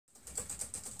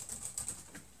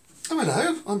So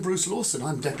hello, I'm Bruce Lawson.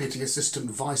 I'm Deputy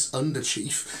Assistant Vice Under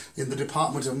Chief in the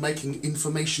Department of Making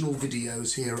Informational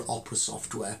Videos here at Opera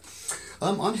Software.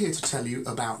 I'm here to tell you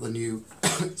about the new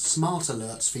Smart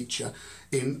Alerts feature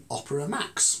in Opera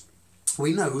Max.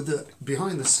 We know that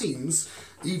behind the scenes,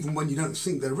 even when you don't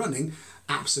think they're running,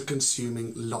 apps are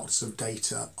consuming lots of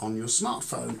data on your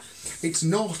smartphone. It's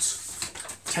not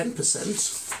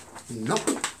 10%, nope.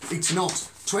 It's not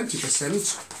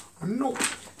 20%, nope.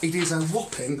 It is a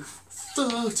whopping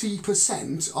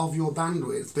 30% of your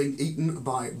bandwidth being eaten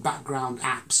by background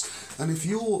apps. And if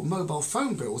your mobile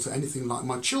phone bills are anything like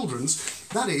my children's,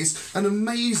 that is an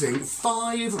amazing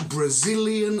 $5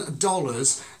 Brazilian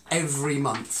every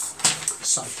month.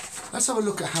 So let's have a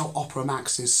look at how Opera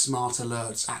Max's Smart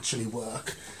Alerts actually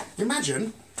work.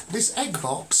 Imagine this egg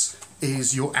box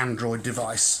is your Android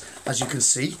device. As you can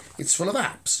see, it's full of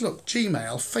apps. Look,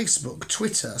 Gmail, Facebook,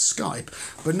 Twitter, Skype,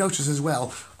 but notice as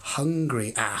well,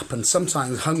 Hungry App, and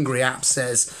sometimes Hungry App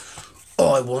says,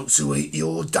 I want to eat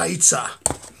your data.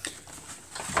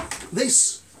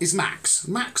 This is Max.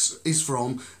 Max is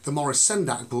from the Maurice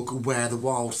Sendak book, Where the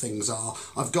Wild Things Are.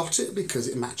 I've got it because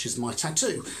it matches my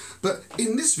tattoo. But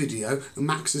in this video,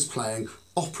 Max is playing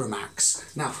Opera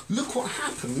Max. Now, look what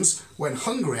happens when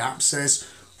Hungry App says,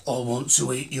 I want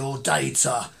to eat your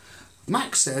data.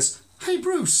 Max says, hey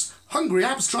Bruce, Hungry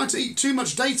App's trying to eat too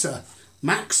much data.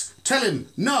 Max, tell him,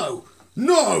 no,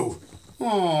 no.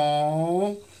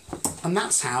 Aww. And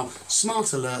that's how Smart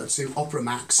Alerts in Opera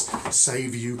Max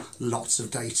save you lots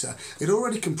of data. It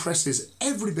already compresses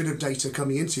every bit of data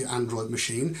coming into your Android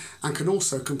machine and can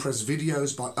also compress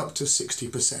videos by up to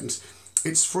 60%.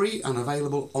 It's free and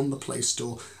available on the Play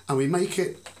Store, and we make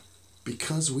it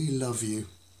because we love you.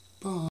 Bye.